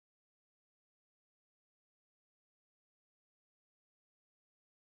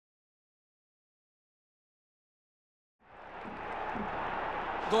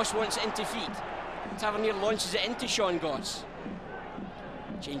Goss wants it into feet. Tavernier launches it into Sean Goss.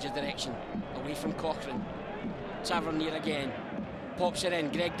 Change of direction, away from Cochrane. Tavernier again. Pops it in.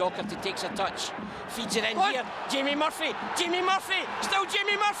 Greg Docherty takes a touch. Feeds it in here. Jamie Murphy. Jamie Murphy. Still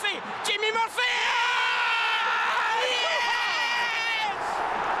Jamie Murphy. Jamie Murphy. Yes!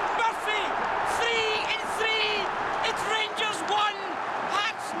 Murphy. 3 in 3. It's Rangers 1.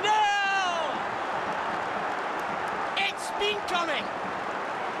 Hearts 0. It's been coming.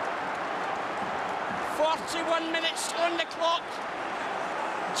 41 minutes on the clock.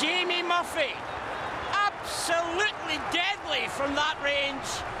 Jamie Murphy. Absolutely deadly from that range,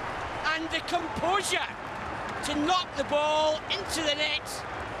 and the composure to knock the ball into the net.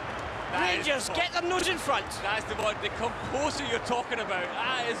 Rangers get their nose in front. That's the one, the composure you're talking about.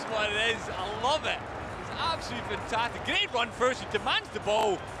 That is what it is. I love it. It's absolutely fantastic. Great run first. He demands the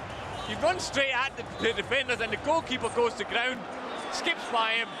ball. He runs straight at the defenders, and the goalkeeper goes to ground, skips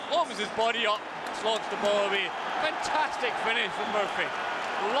by him, opens his body up, slots the ball away. Fantastic finish from Murphy.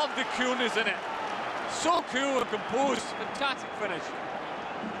 Love the coolness in it. So cool and composed. Fantastic finish.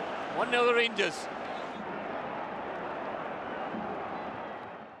 1-0 Rangers.